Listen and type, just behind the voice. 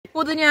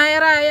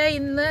പുതുഞായറായ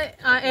ഇന്ന്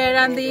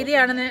 7-ാം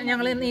തീയതിയാണ്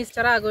ഞങ്ങൾ ഇന്ന്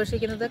ഈസ്റ്റർ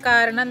ആഘോഷിക്കുന്നത്.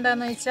 കാരണം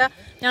എന്താണെന്ന് വെച്ചാൽ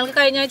ഞങ്ങൾക്ക്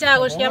കഴിഞ്ഞ ആഴ്ച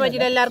ആഘോഷിക്കാൻ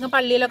പറ്റിയില്ല, എല്ലാവർക്കും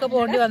പള്ളിയിലൊക്കെ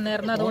പോകേണ്ടി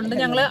വന്നായിരുന്നു. അതുകൊണ്ട്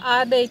ഞങ്ങൾ ആ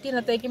ഡേറ്റ്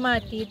ഇന്നത്തേക്ക്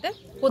മാറ്റിയിട്ട്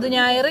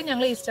പുതുഞായർ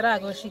ഞങ്ങൾ ഈസ്റ്റർ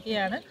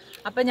ആഘോഷിക്കുകയാണ്.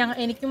 അപ്പം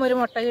എനിക്കും ഒരു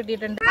മുട്ട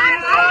കിട്ടിയിട്ടുണ്ട്.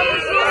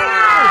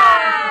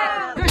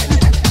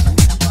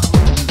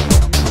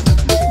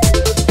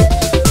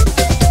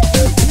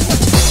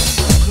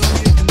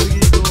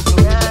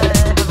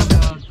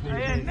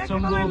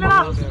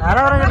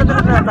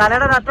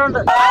 തലയുടെ നട്ടുണ്ട്.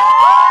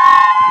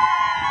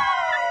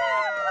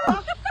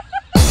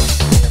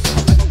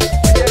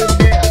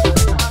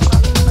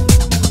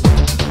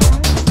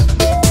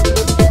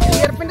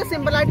 വിയർപ്പിന്റെ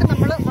സിമ്പിളായിട്ട്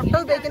നമ്മൾ മുട്ട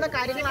ഉപയോഗിക്കുന്ന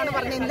കാര്യങ്ങളാണ്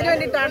പറഞ്ഞത്. എന്തിനു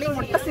വേണ്ടിയിട്ടാണ് ഈ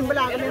മുട്ട സിമ്പിൾ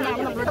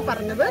ആകുന്നതെന്നാണ് നമ്മളോട്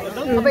പറഞ്ഞത്.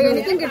 അപ്പൊ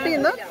എനിക്കും കിട്ടി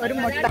ഇന്ന് ഒരു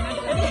മുട്ട.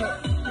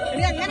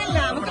 ഇനി അങ്ങനല്ല,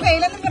 നമുക്ക്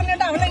വെയിലെന്ന്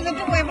പറഞ്ഞിട്ട് അവളെ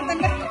ഇങ്ങോട്ട് പോയപ്പോ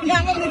തന്നെ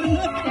ഞാൻ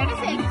വന്നിരുന്നു.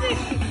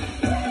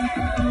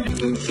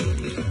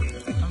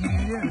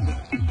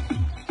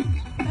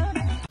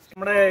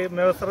 നമ്മുടെ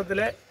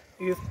മേവസറത്തിലെ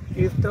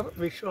ഈസ്റ്റർ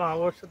വിഷു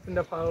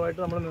ആഘോഷത്തിന്റെ ഭാഗമായിട്ട്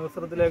നമ്മുടെ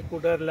മേവസറത്തിലെ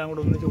കൂട്ടുകാരെല്ലാം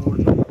കൂടെ ഒന്നിച്ച്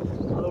കൂടുന്നു.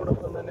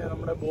 അതോടൊപ്പം തന്നെ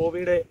നമ്മുടെ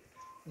ബോബിയുടെ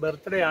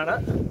ബർത്ത്ഡേ ആണ്,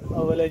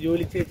 അതുപോലെ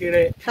ജൂലി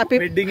ചേച്ചിയുടെ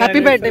വെഡിങ്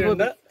ആനിവേഴ്സറി,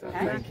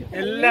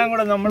 എല്ലാം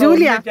കൂടെ നമ്മൾ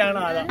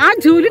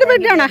ജൂലിയുടെ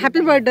ബർത്ത്ഡേ ആണ്.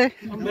 Happy birthday,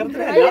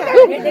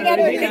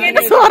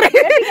 sorry,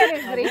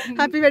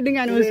 happy wedding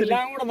anniversary.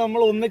 എല്ലാം കൂടെ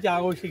നമ്മൾ ഒന്നിച്ച്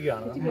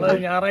ആഘോഷിക്കുകയാണ്. നമ്മൾ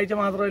ഞായറാഴ്ച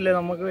മാത്രമല്ല,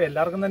 നമുക്ക്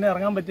എല്ലാവർക്കും തന്നെ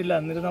ഇറങ്ങാൻ പറ്റില്ല,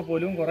 എന്നിരുന്നാൽ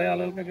പോലും കുറെ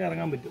ആളുകൾക്കൊക്കെ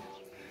ഇറങ്ങാൻ പറ്റും.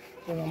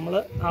 അപ്പൊ നമ്മള്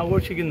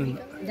ആഘോഷിക്കുന്നുണ്ട്.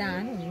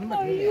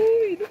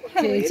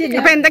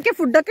 അപ്പൊ എന്തൊക്കെയാ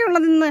ഫുഡൊക്കെ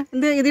ഉള്ളത് ഇന്ന്?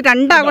 ഇത്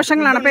 2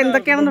 ആഘോഷങ്ങളാണ്. അപ്പൊ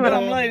എന്തൊക്കെയാണെന്ന്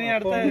പറയാം.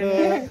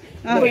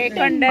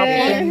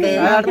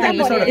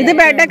 ഇത്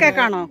ബർത്ത്ഡേ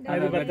കേക്കാണോ?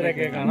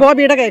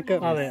 ബോബിയുടെ കേക്ക്.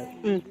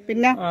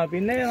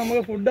 പിന്നെ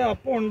നമുക്ക് ഫുഡ്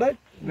അപ്പം ഉണ്ട്.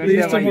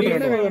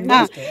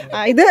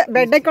 ഇത്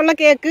ബർത്ത്ഡേക്കുള്ള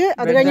കേക്ക്,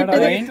 അത് കഴിഞ്ഞിട്ട്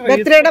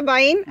ബർത്ത്ഡേയുടെ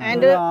വൈൻ,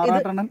 ആൻഡ്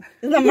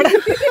ഇത്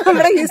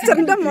നമ്മുടെ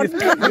ഈസ്റ്ററിന്റെ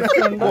മുട്ട.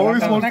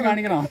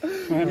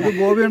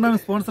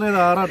 സ്പോൺസർ ചെയ്ത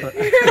ആറാട്ട്.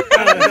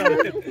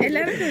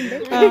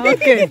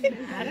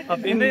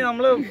 പിന്നെ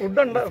നമ്മള്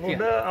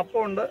ഫുഡ്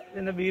അപ്പം ഉണ്ട്,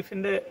 പിന്നെ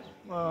ബീഫിന്റെ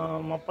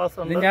മപ്പാസ്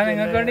ഉണ്ട്,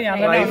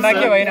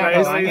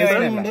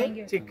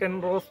 ചിക്കൻ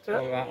റോസ്റ്റ്,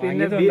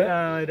 പിന്നെ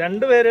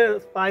 2 പേര്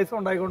പായസം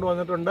ഉണ്ടാക്കിക്കൊണ്ട്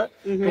വന്നിട്ടുണ്ട്,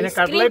 പിന്നെ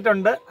കട്ട്ലറ്റ്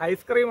ഉണ്ട്,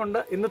 ഐസ്ക്രീം ഉണ്ട്.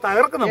 ഇന്ന്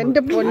തകർക്കും.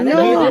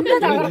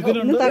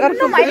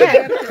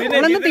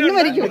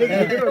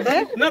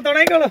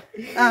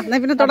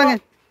 പിന്നെ തുടങ്ങ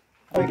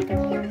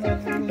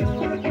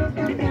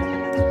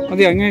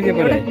മതി, അങ്ങനെയൊക്കെ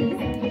പറയാം.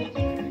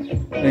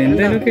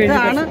 എന്തായാലും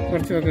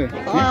കുറച്ച് വെക്ക്.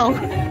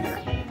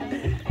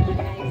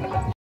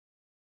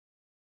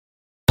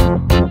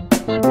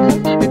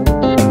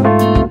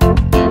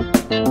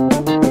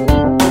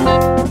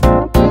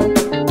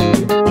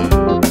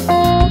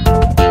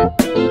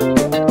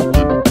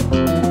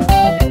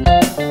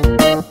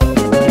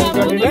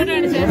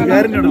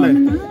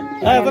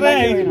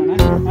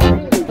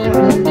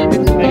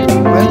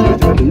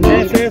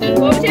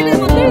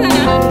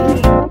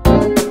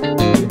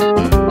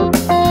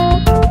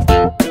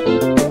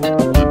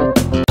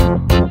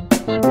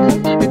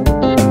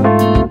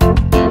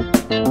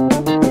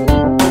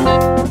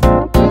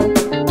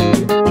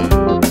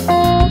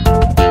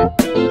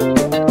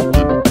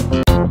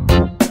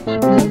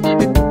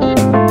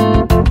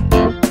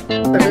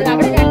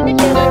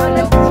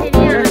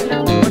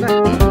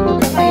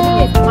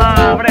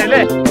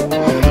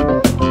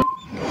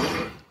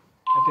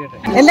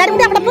 എല്ലാരും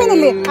കൂടി അവിടെ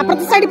പോയിന്നില്ലേ?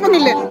 അപ്പുറത്തെ സൈഡിൽ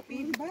പോയിന്നില്ലേ?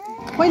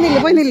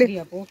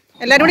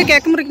 എല്ലാരും കൂടി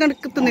കേക്ക്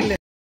മുറിക്കുന്നില്ലേ?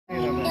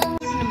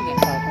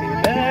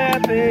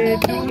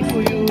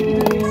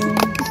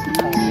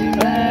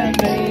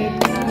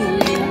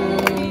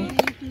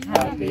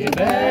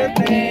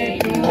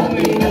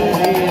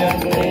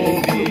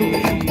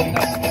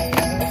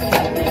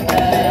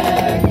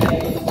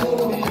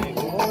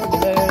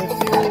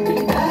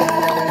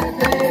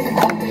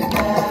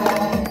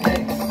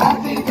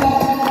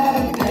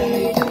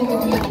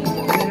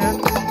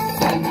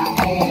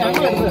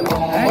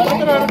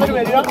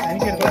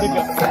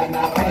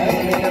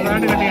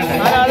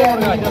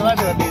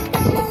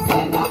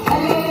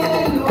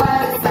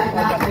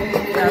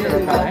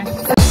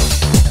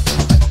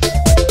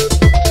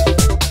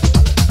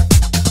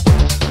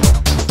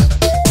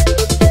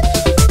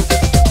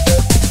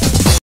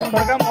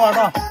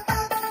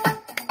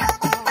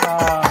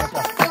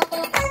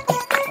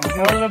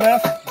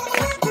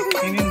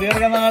 ഇനി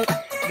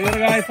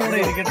ദീർഘായുസോടെ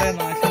ഇരിക്കട്ടെ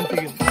എന്ന്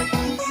ആശംസിക്കുന്നു.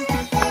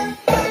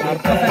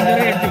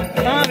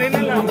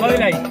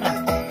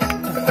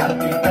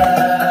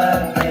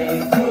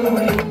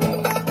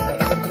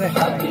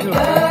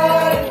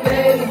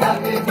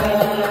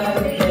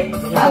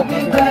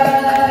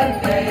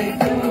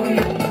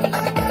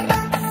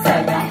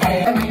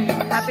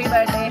 Happy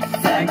birthday.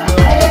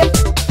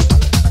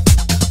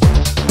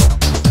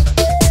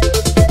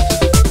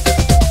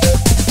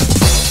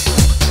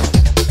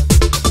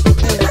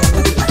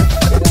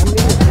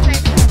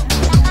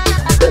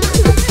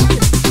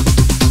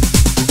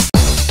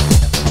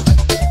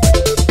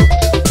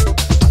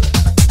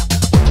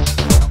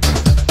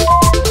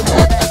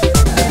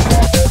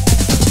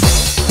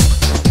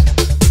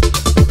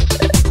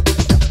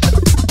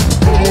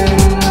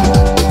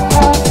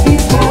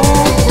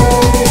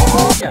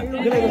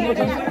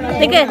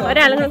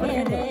 ഒരാളുകൾ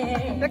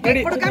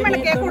കൊടുക്കാൻ വേണം,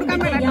 കേക്ക് കൊടുക്കാൻ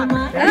വേണം.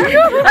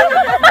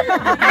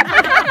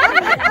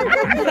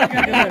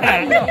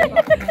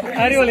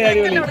 അടിപൊളി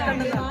അടിപൊളി.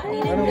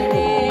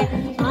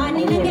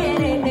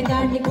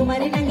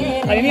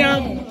 ഇനി ആ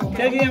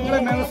ചേച്ചി ഞങ്ങളുടെ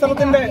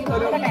നവസരത്തിന്റെ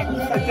ഒരു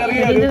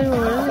ചെറിയൊരു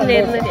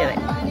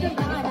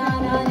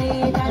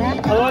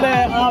അതുപോലെ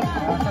ആ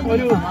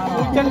ഒരു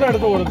ഉച്ചന്റെ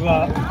അടുത്ത് കൊടുക്കുക.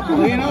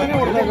 റീന തന്നെ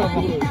കൊടുത്തേക്കാം.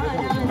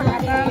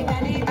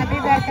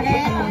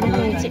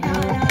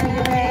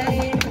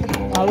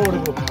 അത്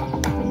കൊടുക്കും.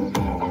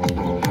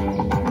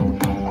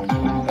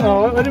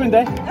 ഒരു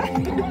മിനിറ്റ്.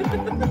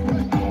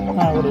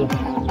 ആ കൊടുക്കും.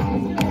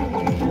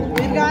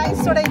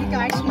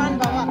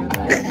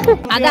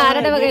 അത്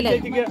ആരുടെ വകയില്?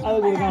 ചേച്ചിക്ക് അത്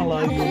കൊടുക്കാനുള്ള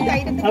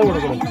അത്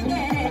കൊടുക്കണം.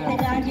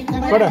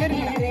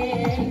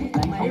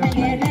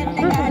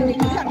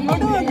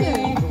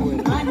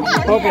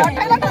 ഓക്കെ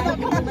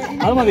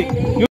അത് മതി.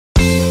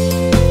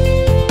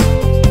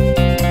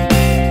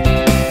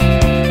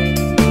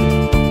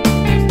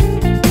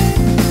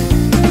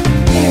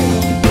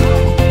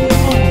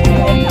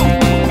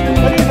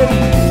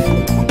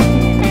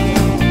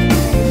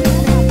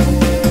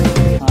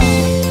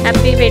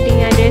 Happy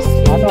wedding anniversary.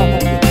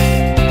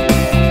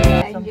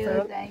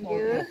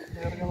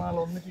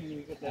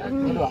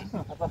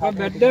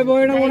 ബർത്ത്ഡേ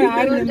ബോയുടെ കൂടെ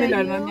ആരും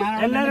നിന്നില്ലായിരുന്നു. ഞാൻ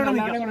എല്ലാവരും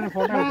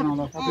ഫോട്ടോ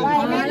എടുക്കണമല്ലോ.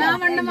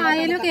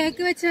 ആയാലും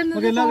കേക്ക് വെച്ചു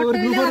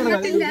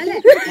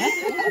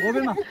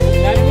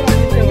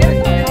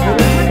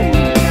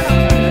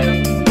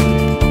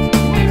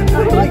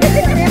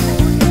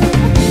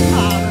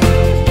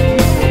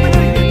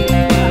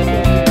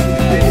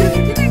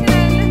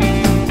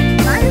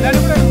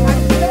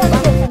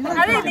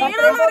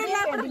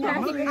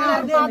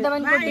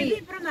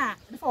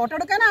ഫോട്ടോ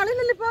എടുക്കാൻ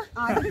ആളില്ലല്ലോ ഇപ്പൊ.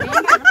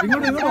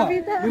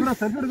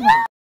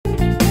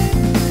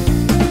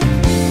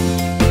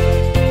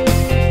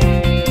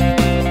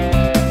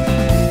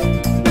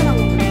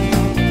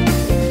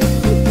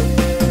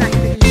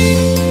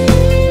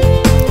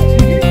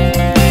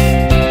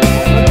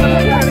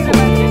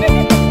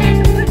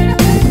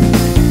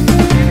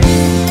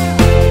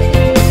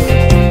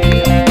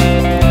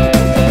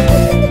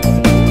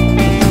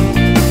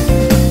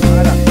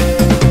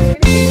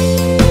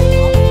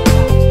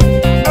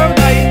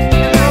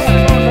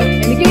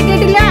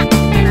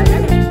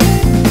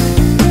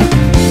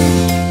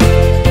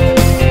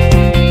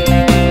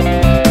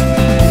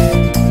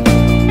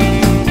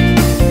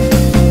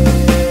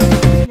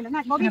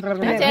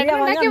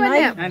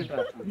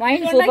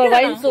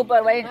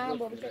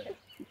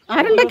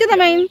 ആരുണ്ടാക്കിയതാ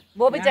വൈൻ?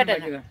 ബോബി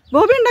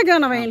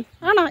ഉണ്ടാക്കിയതാണോ വൈൻ?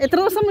 ആണോ? എത്ര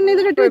ദിവസം മുന്നേ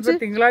ഇത് കെട്ടി വെച്ച്?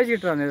 തിങ്കളാഴ്ച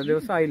ഇട്ടാണ്,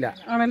 ദിവസം ആയില്ല.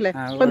 ആണല്ലേ?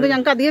 അപ്പൊ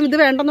ഞങ്ങൾക്ക് അധികം ഇത്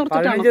വേണ്ടെന്ന്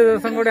ഓർത്തിട്ടാണോ? 15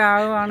 ദിവസം കൂടെ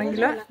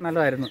ആവുകയാണെങ്കിൽ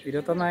നല്ലതായിരുന്നു.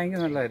 21 ആയെങ്കിൽ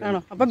നല്ലതായിരുന്നു.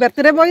 ആണോ? അപ്പൊ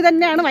ബർത്ത്ഡേ ബോയ്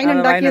തന്നെയാണ് വൈൻ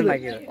ഉണ്ടാക്കിയത്.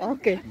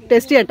 ഓക്കെ,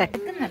 ടേസ്റ്റ് ചെയ്യട്ടെ.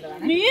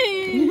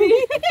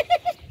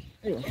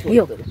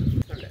 അയ്യോ,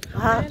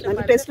 ആ നല്ല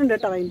ടേസ്റ്റ് ഉണ്ട്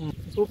കേട്ടോ വൈൻ.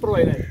 സൂപ്പർ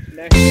വൈനായി.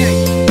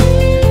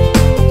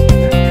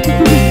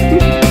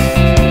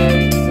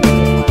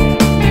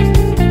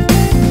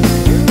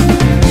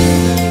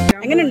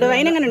 എങ്ങനെയുണ്ട്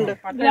വൈൻ? എങ്ങനെയുണ്ട്?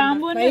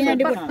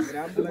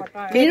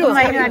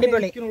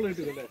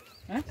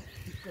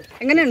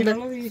 എങ്ങനെയുണ്ട്?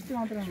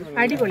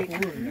 അടിപൊളി.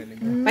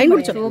 വൈൻ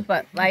കുടിച്ചോ?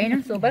 സൂപ്പർ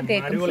വൈനും സൂപ്പർ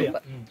കേക്കും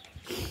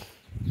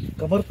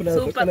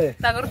സൂപ്പർ.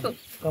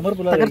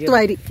 തകർത്തു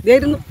വാരി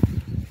ഇതായിരുന്നു.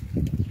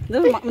 ഇത്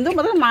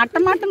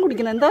മാട്ടം മാട്ടം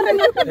കുടിക്കുന്നത് എന്താ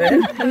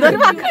എന്തൊരു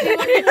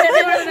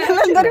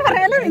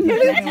പറയാലോ നിങ്ങൾ.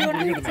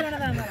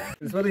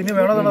 ഇനി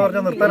വേണമെന്നാണ്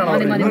പറഞ്ഞാൽ നിർത്താനാണോ?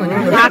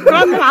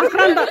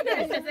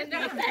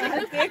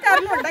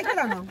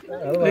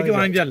 കേക്ക്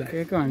വാങ്ങിച്ചല്ലേ?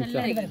 കേക്ക് വാങ്ങിച്ചാ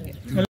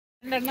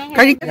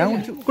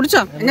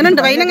കുടിച്ചോ?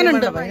 എങ്ങനെയുണ്ട് വൈൻ?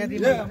 എങ്ങനെയുണ്ട്?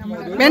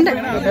 വേണ്ട,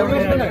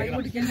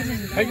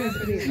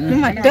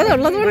 മറ്റേത്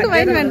ഉള്ളത് കൊണ്ട്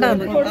വൈൻ വേണ്ട.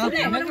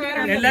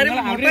 എല്ലാരും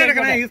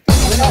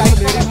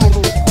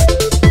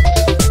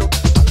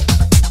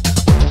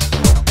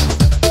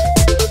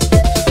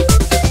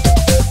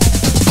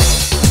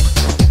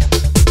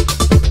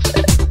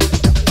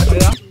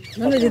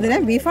ഇതിന്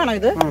ബീഫാണോ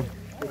ഇത്?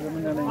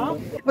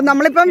 അപ്പൊ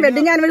നമ്മളിപ്പം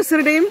വെഡിങ്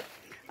ആനിവേഴ്സറിയുടെയും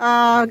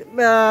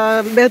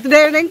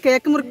ബർത്ത്ഡേയുടെയും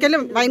കേക്ക്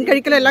മുറിക്കലും വൈൻ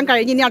കഴിക്കലും എല്ലാം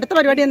കഴിഞ്ഞ് ഇനി അടുത്ത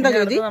പരിപാടി എന്താ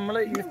ജോലി? നമ്മള്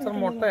ഈസ്റ്റർ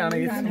മുട്ടയാണ്.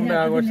 ഈസ്റ്ററിന്റെ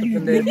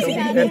ആഘോഷത്തിന്റെ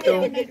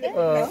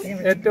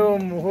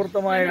ഏറ്റവും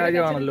മുഹൂർത്തമായ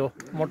കാര്യമാണല്ലോ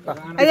മുട്ട.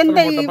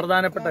 അതെന്താ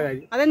പ്രധാനപ്പെട്ട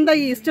കാര്യം. അതെന്താ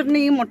ഈസ്റ്ററിന്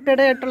ഈ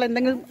മുട്ടയുടെ ആയിട്ടുള്ള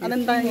എന്തെങ്കിലും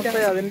അതെന്താ?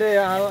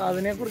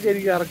 അതിനെ കുറിച്ച്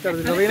എനിക്ക് കറക്റ്റ്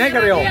അറിയില്ല.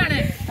 റീനക്കറിയാമോ?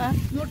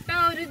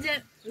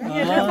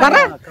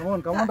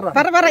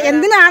 പറ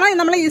എന്തിനാണ്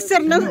നമ്മൾ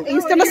ഈസ്റ്ററിന്റെ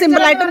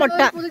സിമ്പിൾ ആയിട്ട് മുട്ട?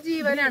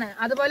 പുതുജീവനാണ്.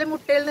 അതുപോലെ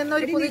മുട്ടയിൽ നിന്ന്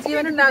ഒരു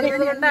പുതുജീവൻ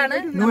ഉണ്ടാകുന്നത് കൊണ്ടാണ്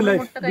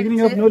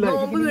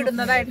നോമ്പ്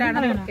വിടുന്നതായിട്ടാണ്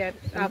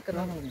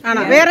ആക്കുന്നത്.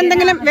 ആണോ?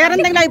 വേറെന്തെങ്കിലും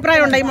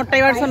അഭിപ്രായം ഉണ്ടോ ഈ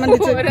മുട്ടയോട്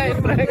സംബന്ധിച്ച്?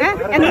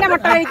 എന്തിനാ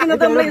മുട്ട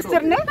കഴിക്കുന്നത് നമ്മൾ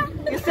ഈസ്റ്ററിന്?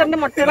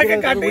 മുട്ട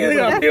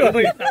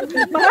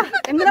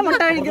എന്തിനാ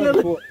മുട്ട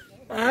കഴിക്കുന്നത്?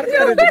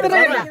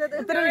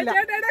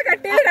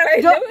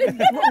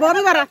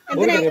 ബോബി പറ,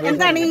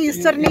 എന്താണ് ഈ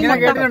ഈസ്റ്ററിന് ഈ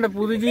മുട്ട?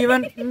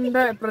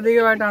 പുതുജീവന്റെ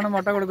പ്രതീകമായിട്ടാണ്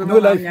മുട്ട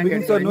കൊടുക്കുന്നത്.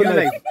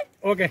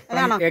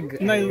 അതാണോ?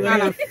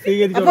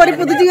 അപ്പൊ ഒരു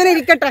പുതുജീവൻ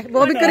ഇരിക്കട്ടെ,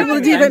 ബോബിക്കൊരു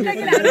പുതുജീവൻ.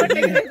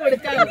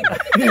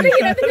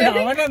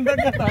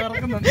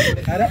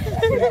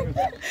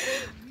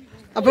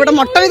 അപ്പൊ ഇവിടെ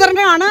മുട്ട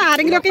വിതരണമാണ്.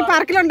 ആരെങ്കിലും ഒക്കെ ഈ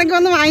പാർക്കിലുണ്ടെങ്കിൽ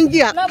ഒന്ന്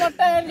വാങ്ങിക്കുക.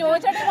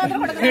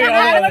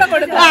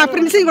 ആ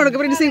പ്രിൻസിയും കൊടുക്കും,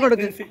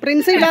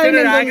 പ്രിൻസ് ഇല്ലാതെ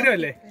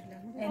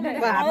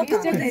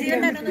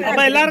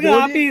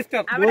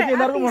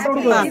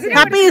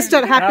ഹാപ്പി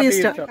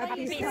ഈസ്റ്റർ.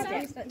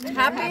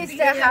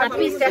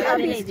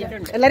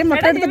 എല്ലാരും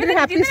മുട്ട എടുത്തിട്ട്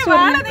ഹാപ്പി ഈസ്റ്റർ.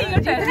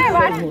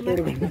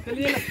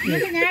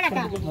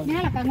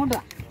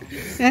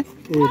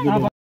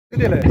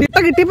 ഇപ്പൊ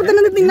കിട്ടിയപ്പോ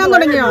തന്നെ തിന്നാൻ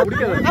തുടങ്ങിയോ?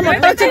 ആ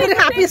മുട്ട വെച്ചിട്ട്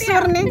ഹാപ്പി ഈസ്റ്റർ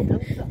പറഞ്ഞേ.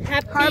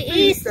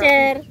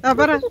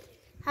 പറ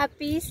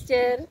ഹാപ്പി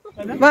ഈസ്റ്റർ.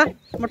 വാ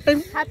മുട്ടയും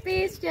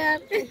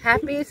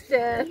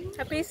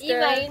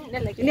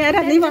ഇനി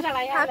ആരാ നീ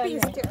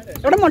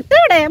ഇവിടെ മുട്ട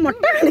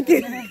മുട്ട കാണിക്ക്.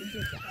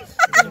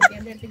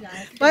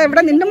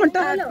 എവിടെ നിന്റെ മുട്ട?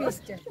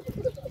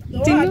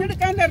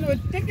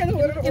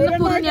 ഇന്ന്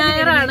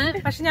പുതുഞായറാണ്.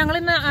 പക്ഷെ ഞങ്ങൾ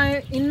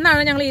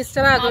ഇന്നാണ് ഞങ്ങൾ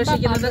ഈസ്റ്റർ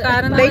ആഘോഷിക്കുന്നത്.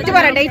 കാരണം ഡേറ്റ്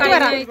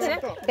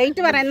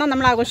പറ എന്നാ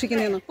നമ്മൾ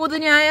ആഘോഷിക്കുന്നത്.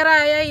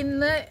 പുതുഞായറായ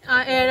ഇന്ന്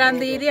 7-ാം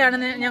തീയതിയാണ്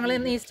ഞങ്ങൾ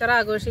ഇന്ന് ഈസ്റ്റർ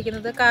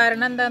ആഘോഷിക്കുന്നത്.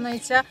 കാരണം എന്താന്ന്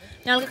വെച്ചാൽ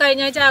ഞങ്ങൾക്ക്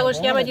കഴിഞ്ഞ ആഴ്ച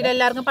ആഘോഷിക്കാൻ പറ്റിയില്ല.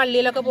 എല്ലാവർക്കും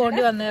പള്ളിയിലൊക്കെ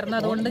പോകേണ്ടി വന്നിരുന്നു.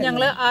 അതുകൊണ്ട്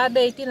ഞങ്ങൾ ആ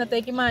ഡേറ്റ്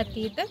ഇന്നത്തേക്ക്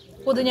മാറ്റിയിട്ട്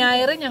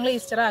പുതുഞായർ ഞങ്ങൾ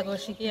ഈസ്റ്റർ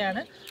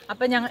ആഘോഷിക്കുകയാണ്.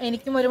 അപ്പൊ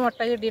എനിക്കും ഒരു മുട്ട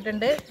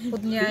കിട്ടിയിട്ടുണ്ട്.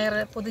 പുതുഞായർ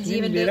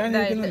പുതുജീവന്റെ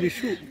ഇതായിട്ട്.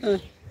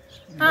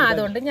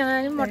 അതുകൊണ്ട്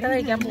ഞാനും മുട്ട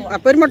കഴിക്കാൻ പോവാം.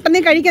 അപ്പൊ ഒരു മുട്ട നീ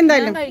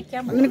കഴിക്കെന്തായാലും.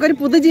 നിനക്കൊരു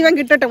പുതുജീവൻ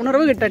കിട്ടട്ടെ,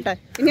 ഉണർവ് കിട്ടട്ടെ.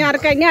 ഇനി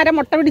ആരാ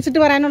മുട്ട പിടിച്ചിട്ട്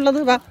പറയാനുള്ളത്?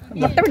 വാ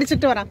മുട്ട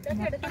പിടിച്ചിട്ട് പറ.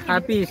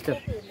 Happy Easter.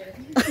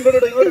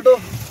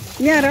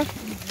 ഇനി ആരാ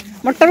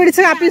മുട്ട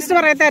പിടിച്ച് ഹാപ്പി ഈസ്റ്റർ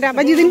പറയത്താരാ?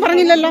 അപ്പൊ ജിതിൻ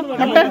പറഞ്ഞില്ലല്ലോ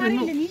മുട്ട.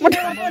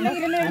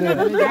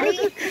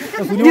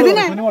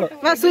 ജിതിനെ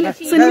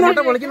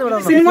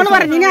സിനിമോള്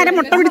പറഞ്ഞു. ഇനി ആരാ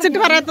മുട്ട പിടിച്ചിട്ട്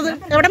പറയാത്തത്?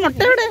 എവിടെ മുട്ട?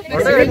 എവിടെ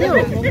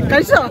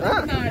കഴിച്ചോ?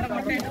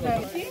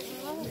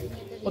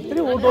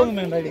 ഒത്തിരി കൂട്ടമൊന്നും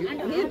വേണ്ട.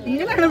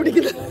 ഇങ്ങനെയാണ്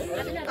പിടിക്കുന്നത്.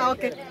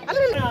 ഓക്കെ.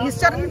 അല്ലല്ല,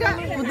 ഈസ്റ്ററിന്റെ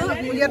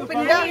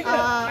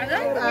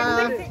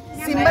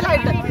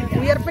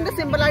ഉയർപ്പിന്റെ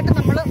സിമ്പിളായിട്ട്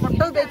നമ്മൾ മുട്ട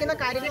ഉപയോഗിക്കുന്ന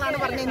കാര്യങ്ങളാണ്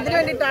പറഞ്ഞത്. എന്തിനു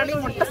വേണ്ടിയിട്ടാണ് ഈ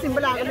മുട്ട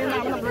സിമ്പിൾ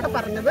ആകുന്നതെന്നാണ് നമ്മളോട്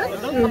പറഞ്ഞത്.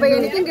 അപ്പൊ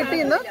എനിക്കും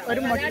കിട്ടിയിന്ന്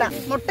ഒരു മുട്ട.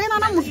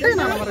 മുട്ടയെന്നാണോ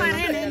മുട്ടയെന്നാണോ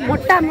പറയുന്നത്?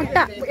 മുട്ട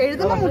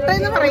എഴുതുമ്പോ മുട്ട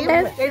എന്ന് പറയും.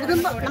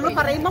 നമ്മൾ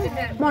പറയുമ്പം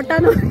മുട്ട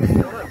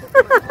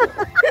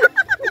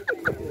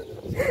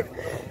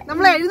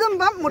നമ്മൾ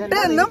എഴുതുമ്പം മുട്ട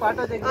എന്നും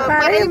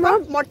പറയുമ്പം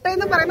മുട്ട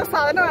എന്ന് പറയുന്ന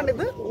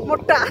സാധനമാണിത്.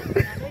 മുട്ട.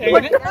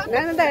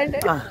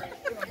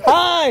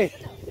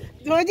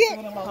 ജോജി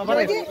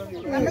നമ്മളിത്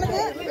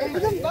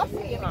എഴുതുമ്പോ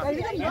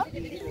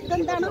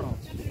ഇതെന്താണ്?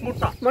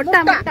 മുട്ട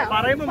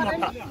പറയുമ്പോ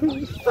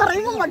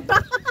മുട്ട.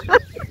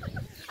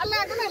 അല്ല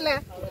അങ്ങനെയല്ലേ?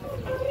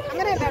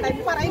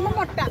 ഇത് പറയുമ്പോ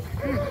മുട്ട.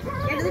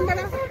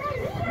 എഴുതുമ്പോഴാ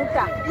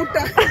മുട്ട.